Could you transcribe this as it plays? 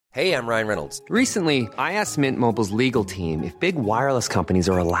Hey, I'm Ryan Reynolds. Recently, I asked Mint Mobile's legal team if big wireless companies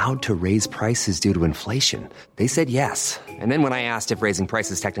are allowed to raise prices due to inflation. They said yes. And then when I asked if raising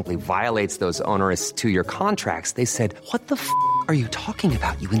prices technically violates those onerous two-year contracts, they said, "What the are you talking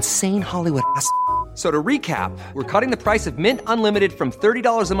about, you insane Hollywood ass?" So to recap, we're cutting the price of Mint Unlimited from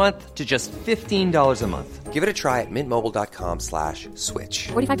 $30 a month to just $15 a month. Give it a try at mintmobile.com/switch.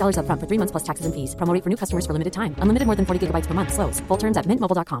 $45 up front for 3 months plus taxes and fees. Promo rate for new customers for limited time. Unlimited more than 40 gigabytes per month. Slows full terms at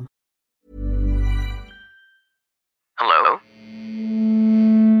mintmobile.com. Hello?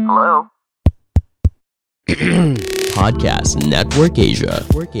 Hello? Podcast Network Asia.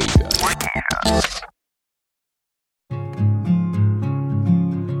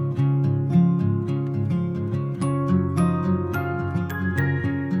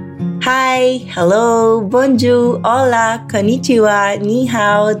 Hi, hello, bonjour, hola, konnichiwa, ni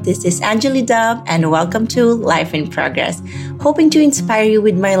hao. This is Anjali Dub and welcome to Life in Progress. Hoping to inspire you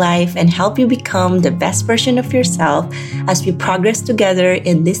with my life and help you become the best version of yourself as we progress together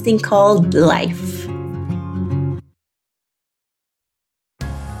in this thing called life.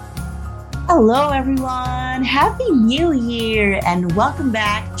 Hello everyone, Happy New Year and welcome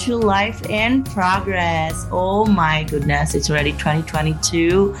back to Life in Progress. Oh my goodness, it's already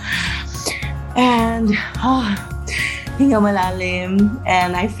 2022 and hinga malalim,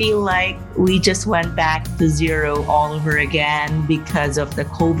 and I feel like we just went back to zero all over again because of the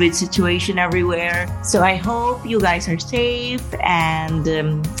COVID situation everywhere. So I hope you guys are safe and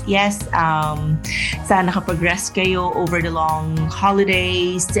sana nakaprogress kayo over the long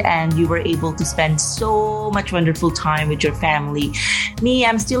holidays and you were able to spend so much wonderful time with your family. Me,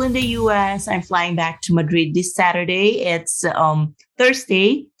 I'm still in the US. I'm flying back to Madrid this Saturday. It's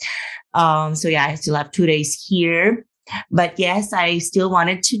Thursday. I still have 2 days here. But yes, I still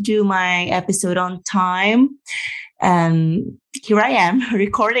wanted to do my episode on time. And here I am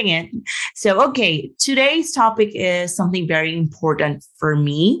recording it. So, okay, today's topic is something very important for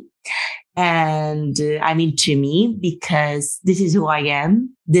me. And to me, because this is who I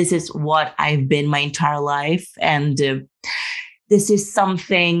am. This is what I've been my entire life. And this is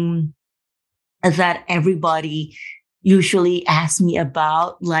something that everybody usually asks me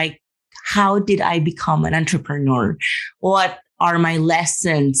about, like, how did I become an entrepreneur? What are my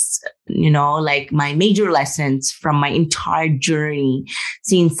lessons, like my major lessons from my entire journey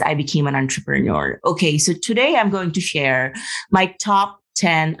since I became an entrepreneur? Okay, so today I'm going to share my top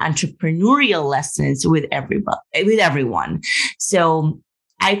 10 entrepreneurial lessons with everyone. So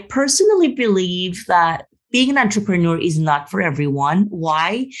I personally believe that being an entrepreneur is not for everyone.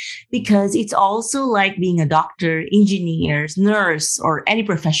 Why? Because it's also like being a doctor, engineer, nurse, or any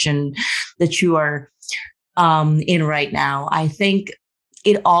profession that you are in right now. I think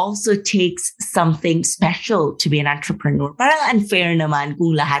it also takes something special to be an entrepreneur. Parang unfair naman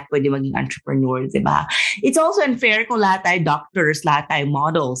kung lahat pwede maging entrepreneur, diba? It's also unfair kung lahat tayo doctors, lahat tayo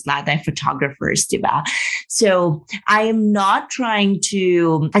models, lahat tayo photographers, diba? So I am not trying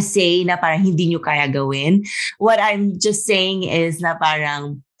to say na parang hindi nyo kaya gawin. What I'm just saying is na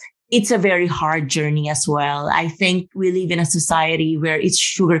parang it's a very hard journey as well. I think we live in a society where it's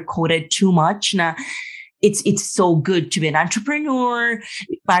sugar-coated too much na it's so good to be an entrepreneur.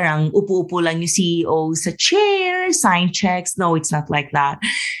 Parang upo-upo lang yung CEO sa chair, sign checks. No, it's not like that.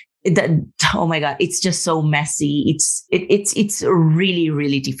 Oh my God, it's just so messy. It's really,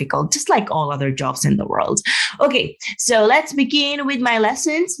 really difficult, just like all other jobs in the world. Okay, so let's begin with my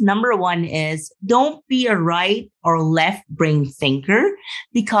lessons. Number 1 is don't be a right or left brain thinker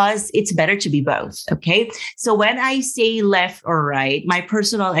because it's better to be both. Okay, so when I say left or right, my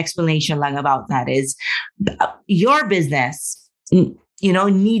personal explanation lang about that is your business,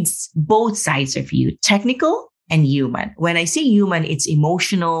 needs both sides of you, technical and human. When I say human, it's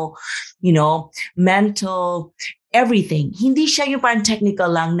emotional, mental, everything. Hindi siya yung parang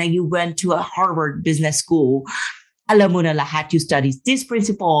technical lang na you went to a Harvard Business School. Alam mo na lahat, you studied these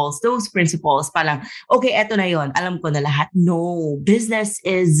principles, those principles. Parang, okay, eto na yon, alam ko na lahat. No, business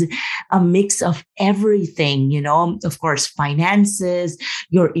is a mix of everything, of course, finances,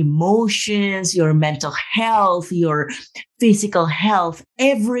 your emotions, your mental health, your physical health,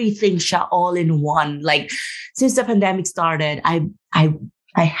 everything siya all in one. Like since the pandemic started, I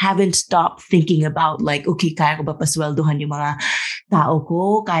haven't stopped thinking about like, okay, kaya ko ba pasweldohan yung mga tao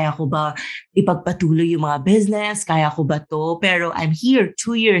ko? Kaya ko ba ipagpatuloy yung mga business? Kaya ko ba to? Pero I'm here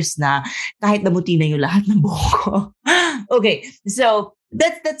 2 years na kahit namuti na yung lahat ng buhok ko. Okay, so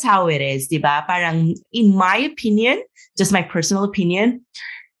that's how it is, diba? Parang in my opinion, just my personal opinion,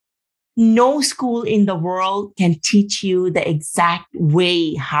 no school in the world can teach you the exact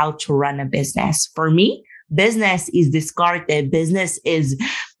way how to run a business. For me, business is discarded. Business is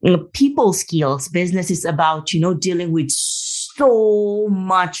people skills. Business is about, dealing with so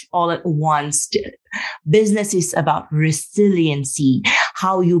much all at once. Business is about resiliency,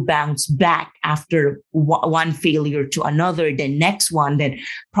 how you bounce back after one failure to another, then next one, then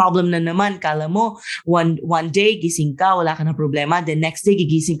problem na naman, kala mo, one day gising ka, wala ka na problema, the next day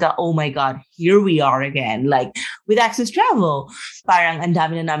gigising ka, oh my God, here we are again. Like with Access Travel, parang ang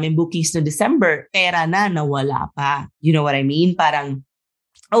dami na namin bookings no December, pera na nawala pa. You know what I mean? Parang,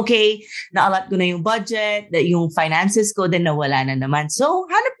 okay, naalat ko na yung budget, yung finances ko, then nawala na naman. So,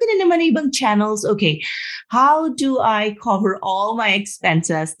 hanap ko na naman ibang channels. Okay, how do I cover all my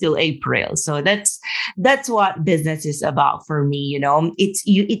expenses till April? So that's what business is about for me.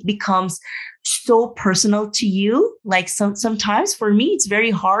 It becomes so personal to you. Like sometimes for me, it's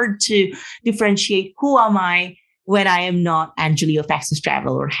very hard to differentiate who am I when I am not Angeli of Access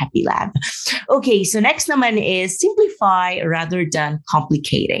Travel or Happy Lab. Okay, so next naman is simplify rather than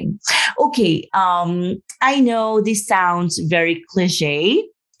complicating. Okay, I know this sounds very cliche,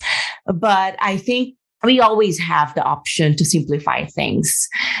 but I think we always have the option to simplify things.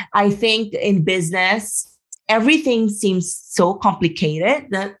 I think in business, everything seems so complicated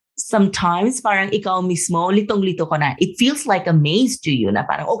that sometimes parang ikaw mismo, litong-lito ka na. It feels like a maze to you na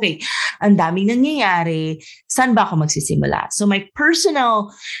parang, okay, ang daming nangyayari, saan ba ako magsisimula? So my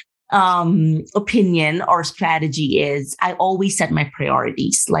personal opinion or strategy is I always set my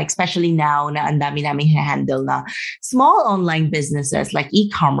priorities. Like especially now na ang dami namin handle na small online businesses like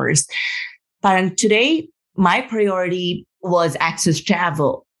e-commerce. Parang today, my priority was Access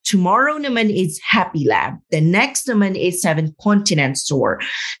Travel. Tomorrow naman is Happy Lab. The next naman is 7 Continent Store.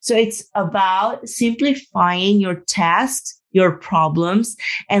 So it's about simplifying your tasks, your problems,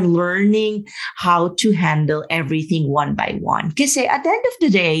 and learning how to handle everything one by one. Because at the end of the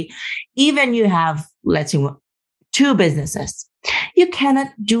day, even you have, let's say, 2 businesses, you cannot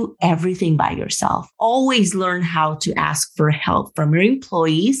do everything by yourself. Always learn how to ask for help from your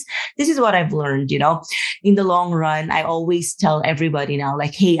employees. This is what I've learned, in the long run. I always tell everybody now,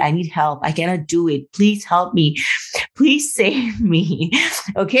 like, hey, I need help. I cannot do it. Please help me. Please save me.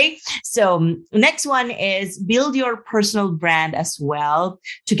 Okay. So next one is build your personal brand as well,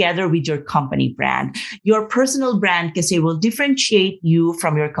 together with your company brand. Your personal brand, kasi will differentiate you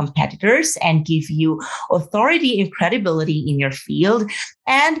from your competitors and give you authority and credibility in your field,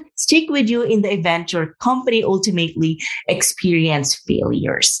 and stick with you in the event your company ultimately experience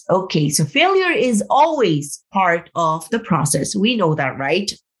failures. Okay, so failure is always part of the process. We know that, right?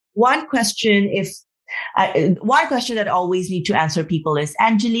 One question that I always need to answer people is,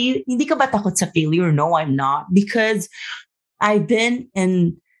 Angeli, hindi ka ba takot sa failure? No, I'm not, because I've been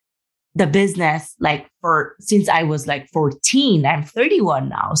in the business since I was 14. I'm 31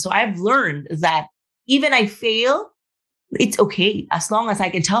 now. So I've learned that even I fail, it's okay as long as I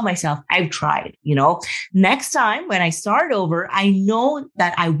can tell myself I've tried, Next time when I start over, I know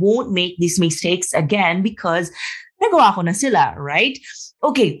that I won't make these mistakes again because nagawa ko na sila, right?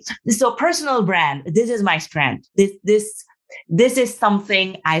 Okay, so personal brand, this is my strength. This is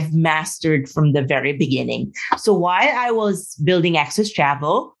something I've mastered from the very beginning. So while I was building Access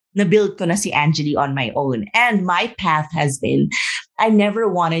Travel, na-build ko na si Angeli on my own. And my path has been, I never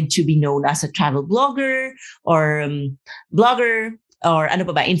wanted to be known as a travel blogger or blogger or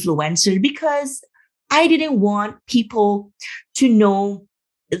influencer, because I didn't want people to know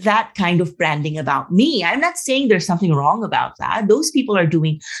that kind of branding about me. I'm not saying there's something wrong about that. Those people are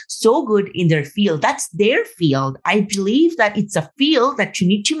doing so good in their field. That's their field. I believe that it's a field that you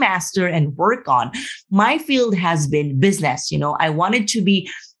need to master and work on. My field has been business. I wanted to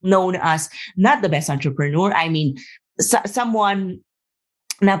be known as not the best entrepreneur. I mean, someone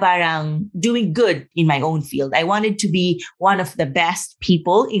na parang doing good in my own field. I wanted to be one of the best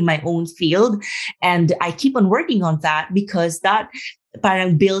people in my own field. And I keep on working on that because that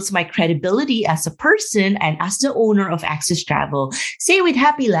parang builds my credibility as a person and as the owner of Access Travel. Same with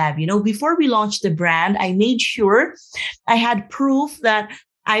Happy Lab. Before we launched the brand, I made sure I had proof that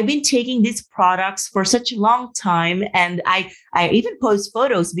I've been taking these products for such a long time. And I even post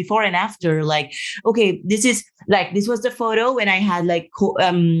photos before and after, okay, this was the photo when I had not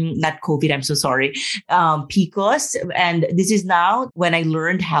COVID, I'm so sorry, PCOS. And this is now when I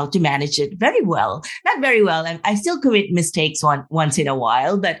learned how to manage it very well. Not very well. And I still commit mistakes once in a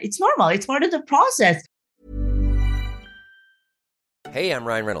while, but it's normal. It's part of the process. Hey, I'm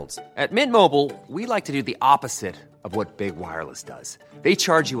Ryan Reynolds. At Mint Mobile, we like to do the opposite of what Big Wireless does. They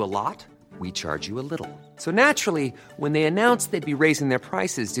charge you a lot, we charge you a little. So naturally, when they announced they'd be raising their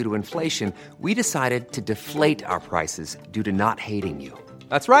prices due to inflation, we decided to deflate our prices due to not hating you.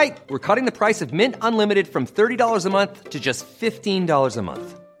 That's right. We're cutting the price of Mint Unlimited from $30 a month to just $15 a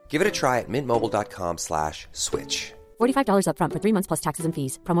month. Give it a try at mintmobile.com/switch. $45 up front for 3 months plus taxes and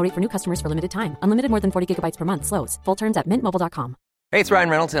fees. Promo rate for new customers for limited time. Unlimited more than 40 gigabytes per month. Slows full terms at mintmobile.com. Hey, it's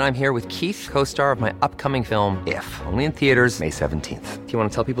Ryan Reynolds, and I'm here with Keith, co-star of my upcoming film, If, only in theaters May 17th. Do you want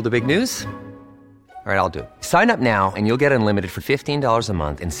to tell people the big news? All right, I'll do it. Sign up now and you'll get unlimited for $15 a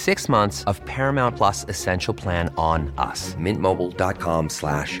month and 6 months of Paramount Plus Essential Plan on us.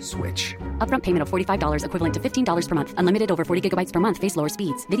 mintmobile.com/switch. Upfront payment of $45 equivalent to $15 per month. Unlimited over 40 gigabytes per month. Face lower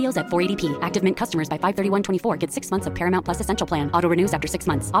speeds. Videos at 480p. Active Mint customers by 531.24 get 6 months of Paramount Plus Essential Plan. Auto renews after 6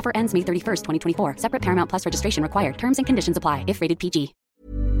 months. Offer ends May 31st, 2024. Separate Paramount Plus registration required. Terms and conditions apply if rated PG.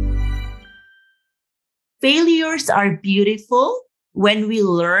 Failures are beautiful when we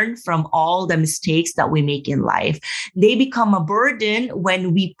learn from all the mistakes that we make in life. They become a burden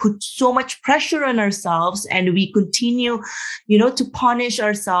when we put so much pressure on ourselves and we continue, to punish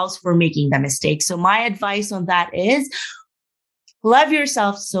ourselves for making the mistake. So my advice on that is love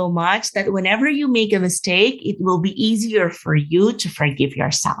yourself so much that whenever you make a mistake, it will be easier for you to forgive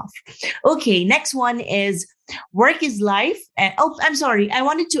yourself. Okay, next one is work is life. And I'm sorry, I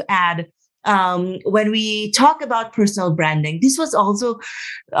wanted to add, when we talk about personal branding, this was also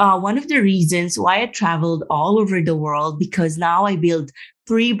one of the reasons why I traveled all over the world, because now I build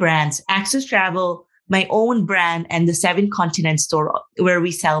 3 brands: Access Travel, my own brand, and the 7 Continent store where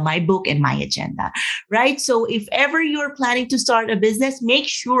we sell my book and my agenda, right? So if ever you're planning to start a business, make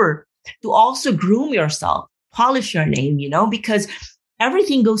sure to also groom yourself, polish your name, because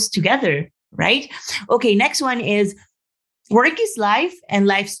everything goes together, right? Okay, next one is work is life and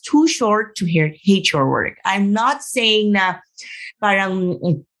life's too short to hate your work. I'm not saying na parang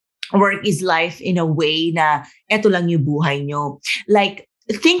work is life in a way na eto lang yung buhay nyo. Like,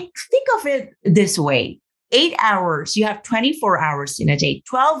 think of it this way. 8 hours, you have 24 hours in a day,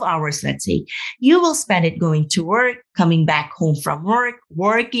 12 hours, let's say. You will spend it going to work, coming back home from work,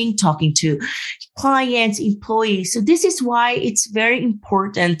 working, talking to clients, employees. So this is why it's very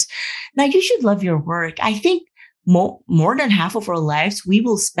important. Now, you should love your work. I think more than half of our lives, we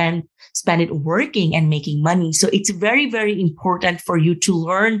will spend it working and making money. So it's very, very important for you to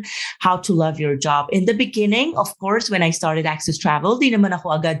learn how to love your job. In the beginning, of course, when I started Access Travel, di naman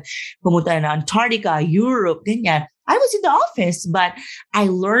ako agad pumunta na Antarctica, Europe, ganyan. I was in the office, but I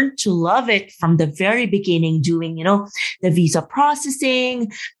learned to love it from the very beginning, doing, the visa processing,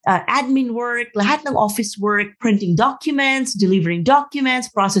 admin work, lahat ng office work, printing documents, delivering documents,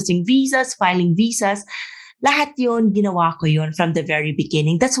 processing visas, filing visas. Lahat yun, ginawa ko yun from the very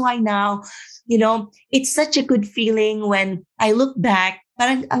beginning. That's why now, it's such a good feeling when I look back,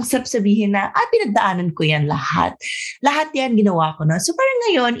 parang ang sarap sabihin na, pinagdaanan ko yan lahat. Lahat yan ginawa ko na. So parang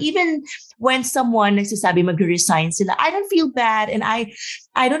ngayon, even when someone nagsasabi mag-resign sila, I don't feel bad and I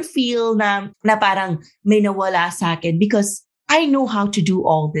don't feel na parang may nawala sa akin, because I know how to do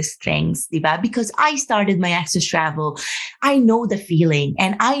all these things, diba? Because I started my Access Travel. I know the feeling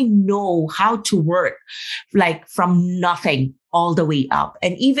and I know how to work like from nothing all the way up.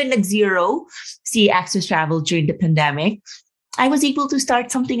 And even at zero, see Access Travel during the pandemic, I was able to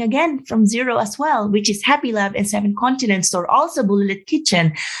start something again from zero as well, which is Happy Lab and 7 Continent store, also Bullet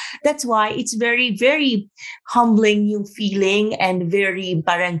Kitchen. That's why it's very, very humbling yung feeling and very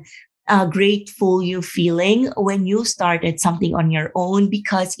parang grateful you feeling when you started something on your own,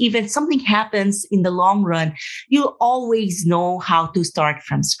 because even something happens in the long run, you'll always know how to start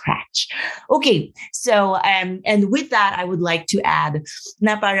from scratch. Okay, so and with that, I would like to add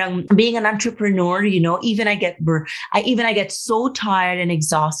na parang being an entrepreneur, even I get so tired and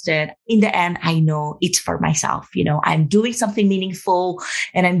exhausted. In the end, I know it's for myself. I'm doing something meaningful,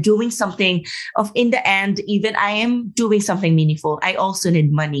 and I'm doing something in the end, even I am doing something meaningful. I also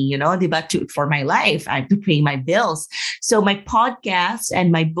need money, for my life. I have to pay my bills. So my podcast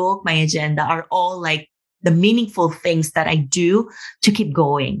and my book, my agenda are all like the meaningful things that I do to keep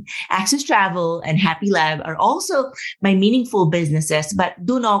going. Access Travel and Happy Lab are also my meaningful businesses, but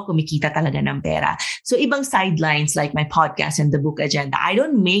doon ako kumikita talaga ng pera. So ibang sidelines like my podcast and the book agenda, I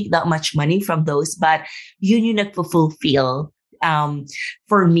don't make that much money from those, but yun yung nagfulfill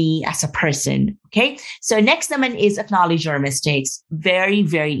for me as a person. Okay. So next naman is acknowledge your mistakes. Very,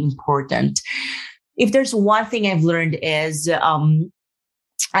 very important. If there's one thing I've learned is,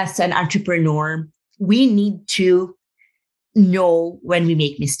 as an entrepreneur, we need to know when we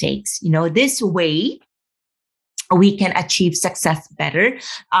make mistakes. This way we can achieve success better.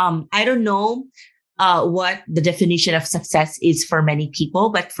 I don't know what the definition of success is for many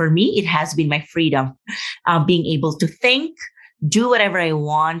people, but for me, it has been my freedom, being able to think, do whatever I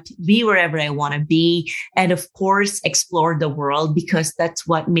want, be wherever I want to be, and of course, explore the world because that's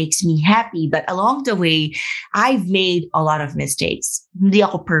what makes me happy. But along the way, I've made a lot of mistakes. Hindi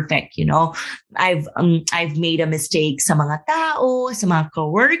ako perfect, I've made a mistake sa mga tao, sa mga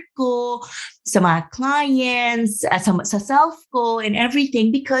ka-work ko, sa mga clients, sa self ko and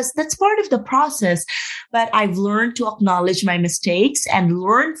everything because that's part of the process. But I've learned to acknowledge my mistakes and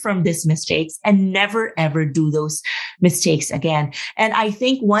learn from these mistakes and never ever do those mistakes again. And I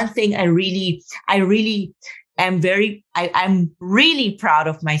think one thing I'm really proud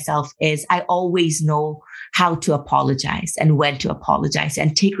of myself is I always know how to apologize and when to apologize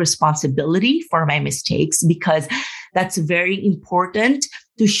and take responsibility for my mistakes because that's very important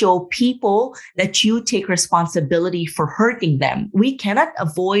to show people that you take responsibility for hurting them. We cannot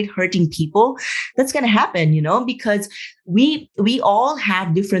avoid hurting people. That's going to happen, because we all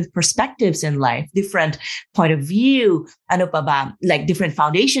have different perspectives in life, different point of view, ano pa ba, like different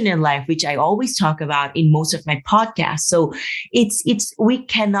foundation in life, which I always talk about in most of my podcasts. So we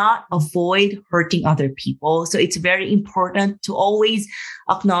cannot avoid hurting other people. So it's very important to always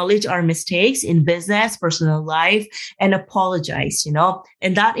acknowledge our mistakes in business, personal life, and apologize,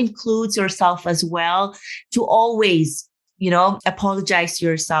 and that includes yourself as well to always, apologize to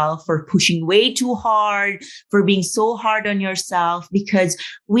yourself for pushing way too hard, for being so hard on yourself, because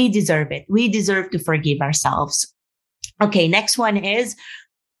we deserve it. We deserve to forgive ourselves. Okay, next one is,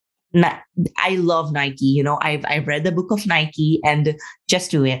 I love Nike. I've read the book of Nike and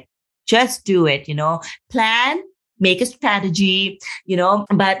just do it. Just do it, plan, make a strategy,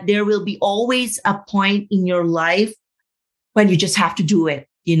 but there will be always a point in your life when you just have to do it.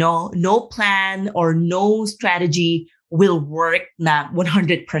 No plan or no strategy will work na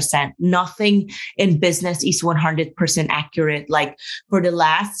 100%. Nothing in business is 100% accurate. Like for the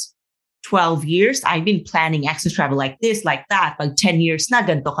last 12 years, I've been planning access travel like this, like that. Pag 10 years na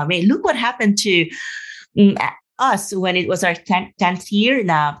ganito kami. Look what happened to us when it was our 10th year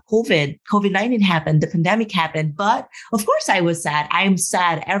na COVID-19 happened, the pandemic happened. But of course I was sad. I am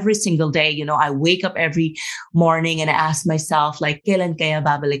sad every single day. I wake up every morning and I ask myself, like, kailan kaya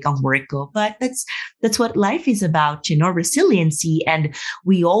babalik ang work ko? But that's what life is about, resiliency. And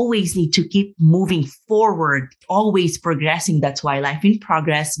we always need to keep moving forward, always progressing. That's why life in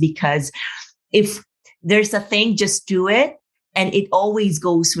progress, because if there's a thing, just do it. And it always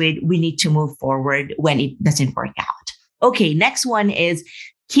goes with, we need to move forward when it doesn't work out. Okay, next one is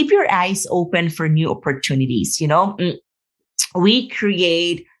keep your eyes open for new opportunities. We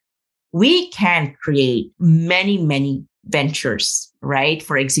can create many, many ventures, right?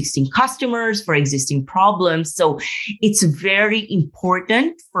 For existing customers, for existing problems. So it's very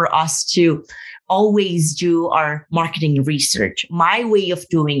important for us to always do our marketing research. My way of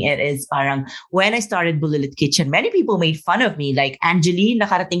doing it is parang when I started Bulilit Kitchen, many people made fun of me like, Angeline,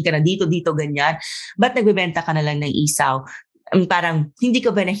 nakarating ka na dito, ganyan. Ba't nagbebenta ka na lang ng isaw? Parang, hindi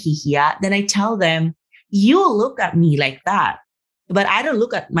ka ba nahihiya? Then I tell them, you look at me like that. But I don't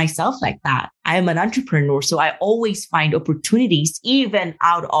look at myself like that. I am an entrepreneur. So I always find opportunities, even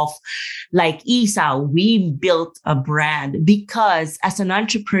out of like Isaw. We built a brand because as an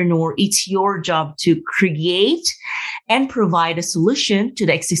entrepreneur, it's your job to create and provide a solution to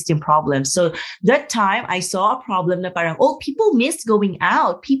the existing problem. So that time I saw a problem na parang, people miss going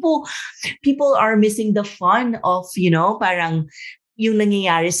out. People are missing the fun of, parang, yung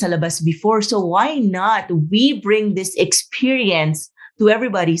nangyayari sa labas before. So why not we bring this experience to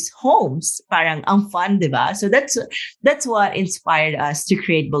everybody's homes? Parang ang fun, diba? So that's what inspired us to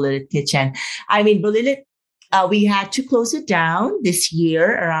create Bulilit Kitchen. I mean, Bulilit, we had to close it down this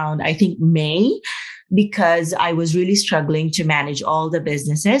year around, I think, May, because I was really struggling to manage all the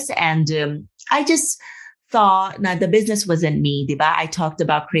businesses. And I just thought that the business wasn't me, diba? I talked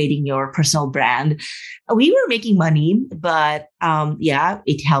about creating your personal brand. We were making money, but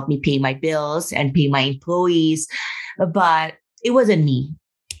it helped me pay my bills and pay my employees, but it wasn't me.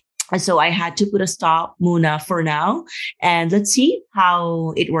 So I had to put a stop muna for now, and let's see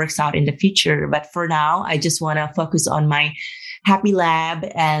how it works out in the future. But for now, I just want to focus on my Happy Lab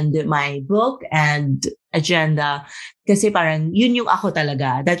and my book and agenda. Kasi parang yun yung ako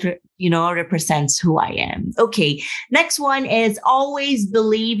talaga. That, represents who I am. Okay. Next one is always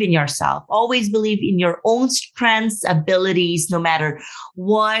believe in yourself. Always believe in your own strengths, abilities, no matter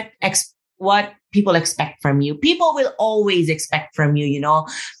what people expect from you. People will always expect from you,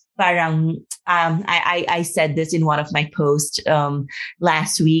 Parang, I said this in one of my posts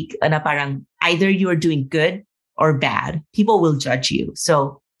last week, na parang either you are doing good or bad, people will judge you.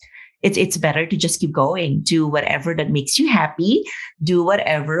 So it's better to just keep going. Do whatever that makes you happy. Do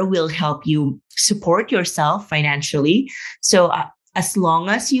whatever will help you support yourself financially. So as long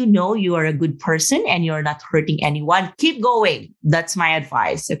as you know you are a good person and you're not hurting anyone, keep going. That's my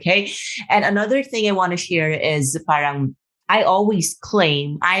advice. Okay. And another thing I want to share is parang I always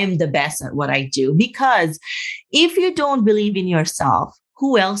claim I am the best at what I do, because if you don't believe in yourself,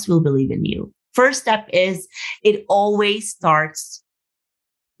 who else will believe in you? First step is it always starts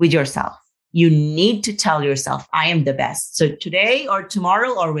with yourself. You need to tell yourself, I am the best. So today or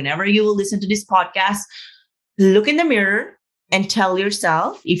tomorrow or whenever you will listen to this podcast, look in the mirror and tell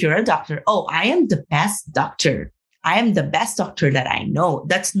yourself, if you're a doctor, oh, I am the best doctor. I am the best doctor that I know.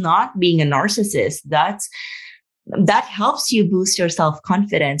 That's not being a narcissist. That helps you boost your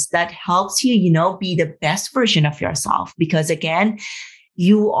self-confidence. That helps you, be the best version of yourself. Because again,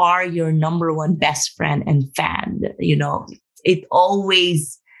 you are your number one best friend and fan. It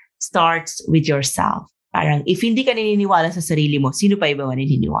always starts with yourself. Parang if hindi ka naniniwala sa sarili mo, sino pa iba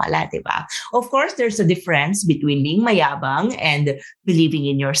maniniwala, diba? Of course, there's a difference between being mayabang and believing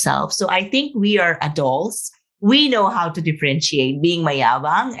in yourself. So I think we are adults. We know how to differentiate being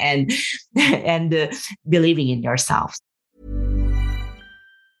mayabang and believing in yourself.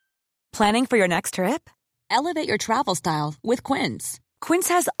 Planning for your next trip? Elevate your travel style with Quince. Quince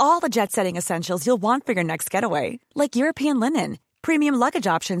has all the jet-setting essentials you'll want for your next getaway, like European linen, premium luggage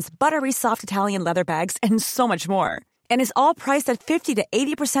options, buttery soft Italian leather bags, and so much more. And is all priced at 50 to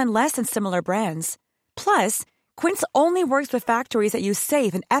 80% less than similar brands. Plus, Quince only works with factories that use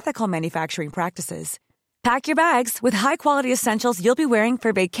safe and ethical manufacturing practices. Pack your bags with high-quality essentials you'll be wearing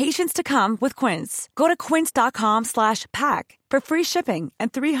for vacations to come with Quince. Go to quince.com/pack for free shipping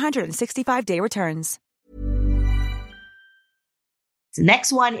and 365-day returns. The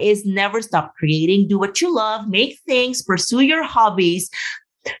next one is never stop creating. Do what you love, make things, pursue your hobbies.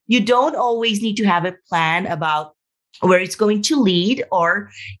 You don't always need to have a plan about where it's going to lead,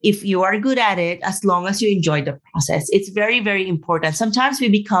 or if you are good at it, as long as you enjoy the process. It's very, very important. Sometimes we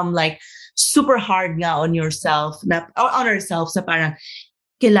become like super hard nga on yourself, or on ourselves, na parang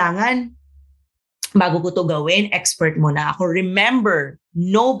kailangan bago ko to gawin, expert muna ako. Remember,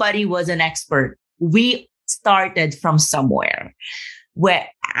 nobody was an expert. We started from somewhere. Where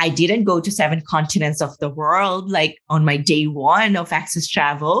I didn't go to 7 continents of the world, like on my day 1 of Access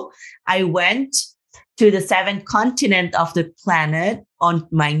Travel. I went to the 7th continent of the planet on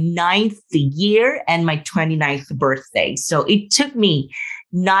my 9th year and my 29th birthday. So it took me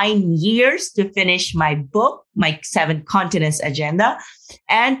 9 years to finish my book, my 7 continents agenda,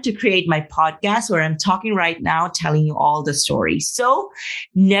 and to create my podcast where I'm talking right now, telling you all the stories. So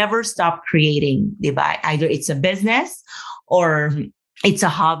never stop creating, diba? Either it's a business or it's a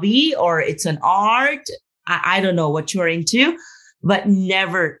hobby or it's an art. I don't know what you're into, but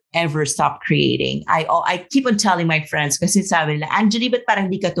never, ever stop creating. I keep on telling my friends, kasi sabi nila, Anjali, ba't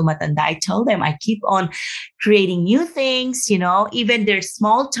parang di ka tumatanda? I tell them I keep on creating new things, even there's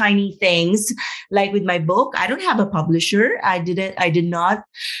small, tiny things. Like with my book, I don't have a publisher. I did not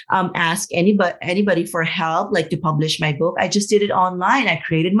ask anybody for help, like to publish my book. I just did it online. I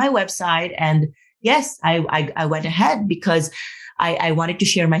created my website, and yes, I went ahead because I wanted to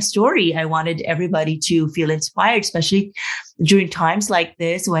share my story. I wanted everybody to feel inspired, especially during times like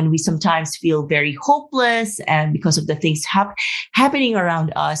this when we sometimes feel very hopeless and because of the things happening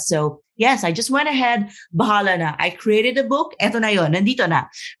around us. So yes, I just went ahead. Bahala na. I created a book. Eto na yon. Nandito na.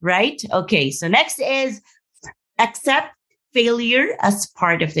 Right? Okay. So next is accept failure as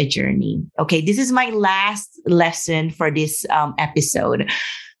part of the journey. Okay. This is my last lesson for this episode.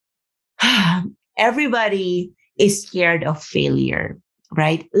 Everybody is scared of failure,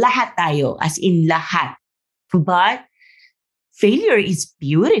 right? Lahat tayo, as in lahat. But failure is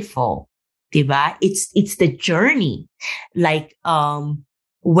beautiful, diba? It's the journey. Like,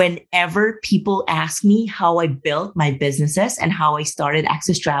 whenever people ask me how I built my businesses and how I started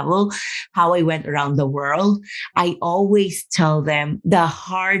Access Travel, how I went around the world, I always tell them the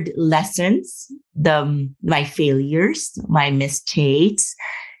hard lessons, my failures, my mistakes,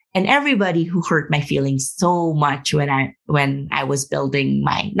 and everybody who hurt my feelings so much when I was building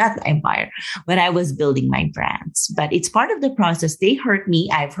not the empire, when I was building my brands. But it's part of the process. They hurt me.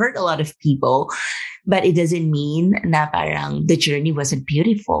 I've hurt a lot of people, but it doesn't mean na parang the journey wasn't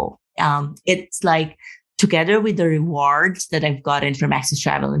beautiful. It's like together with the rewards that I've gotten from Access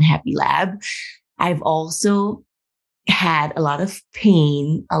Travel and Happy Lab, I've also had a lot of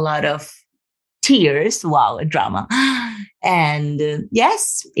pain, a lot of tears. Wow, a drama. And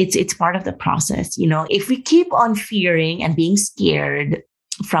yes, it's part of the process. If we keep on fearing and being scared,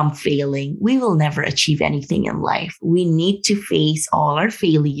 from failing, we will never achieve anything in life. We need to face all our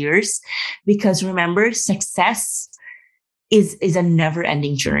failures because remember, success is a never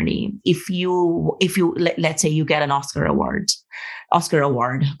ending journey. If you let's say you get an Oscar award,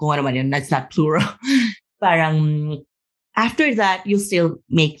 kung ano man yun, that's not plural. Parang after that, you'll still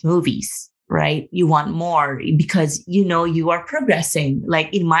make movies, right? You want more because you are progressing.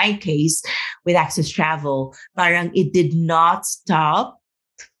 Like in my case with Access Travel, parang it did not stop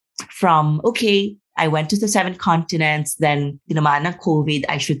from, okay, I went to the 7 continents, then tinamaan ng COVID,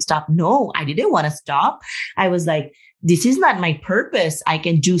 I should stop. No, I didn't want to stop. I was like, this is not my purpose. I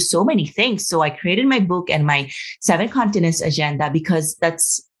can do so many things. So I created my book and my 7 continents agenda because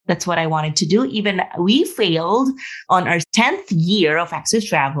that's what I wanted to do. Even we failed on our 10th year of Access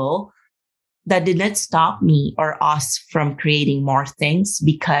Travel. That did not stop me or us from creating more things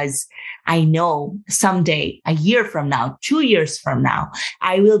because I know someday, a year from now, 2 years from now,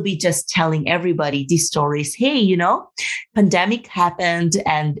 I will be just telling everybody these stories. Hey, pandemic happened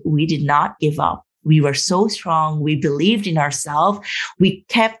and we did not give up. We were so strong. We believed in ourselves. We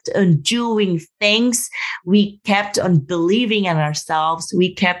kept on doing things. We kept on believing in ourselves.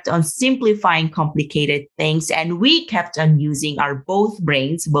 We kept on simplifying complicated things. And we kept on using our both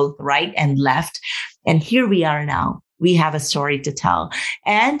brains, both right and left. And here we are now. We have a story to tell.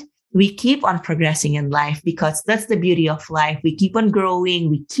 And we keep on progressing in life because that's the beauty of life. We keep on growing.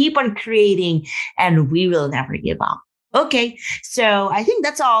 We keep on creating, and we will never give up. Okay, so I think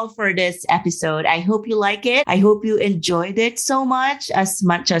that's all for this episode. I hope you like it. I hope you enjoyed it so much as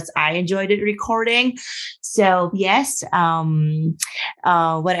I enjoyed it recording. So yes,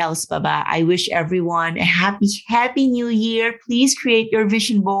 what else, Baba? I wish everyone a happy new year. Please create your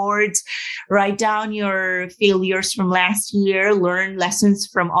vision boards. Write down your failures from last year. Learn lessons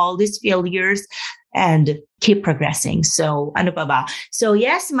from all these failures. And keep progressing. So, ano pa ba? So,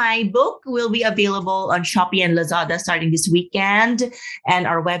 yes, my book will be available on Shopee and Lazada starting this weekend and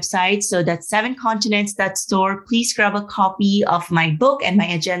our website. So that's 7 Continents, that store. Please grab a copy of my book and my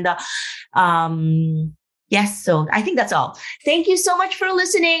agenda. Yes, so I think that's all. Thank you so much for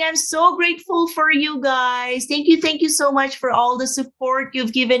listening. I'm so grateful for you guys. Thank you so much for all the support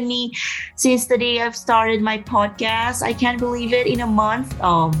you've given me since the day I've started my podcast. I can't believe it. In a month,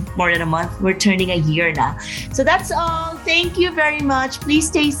 more than a month, we're turning a year now. So that's all. Thank you very much. Please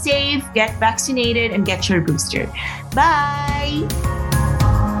stay safe, get vaccinated, and get your booster. Bye.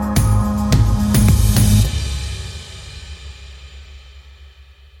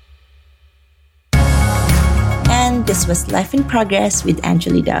 And this was Life in Progress with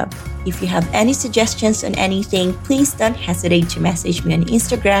Angeli Dub. If you have any suggestions on anything, please don't hesitate to message me on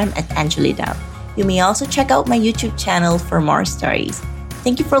Instagram at Angeli Dub. You may also check out my YouTube channel for more stories.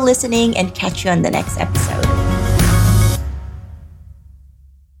 Thank you for listening and catch you on the next episode.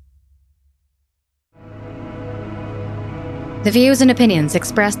 The views and opinions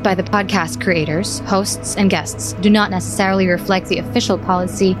expressed by the podcast creators, hosts, and guests do not necessarily reflect the official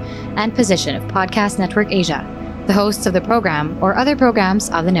policy and position of Podcast Network Asia, the hosts of the program, or other programs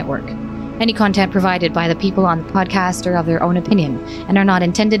of the network. Any content provided by the people on the podcast are of their own opinion and are not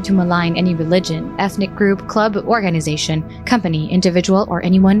intended to malign any religion, ethnic group, club, organization, company, individual, or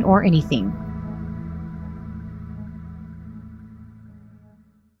anyone or anything.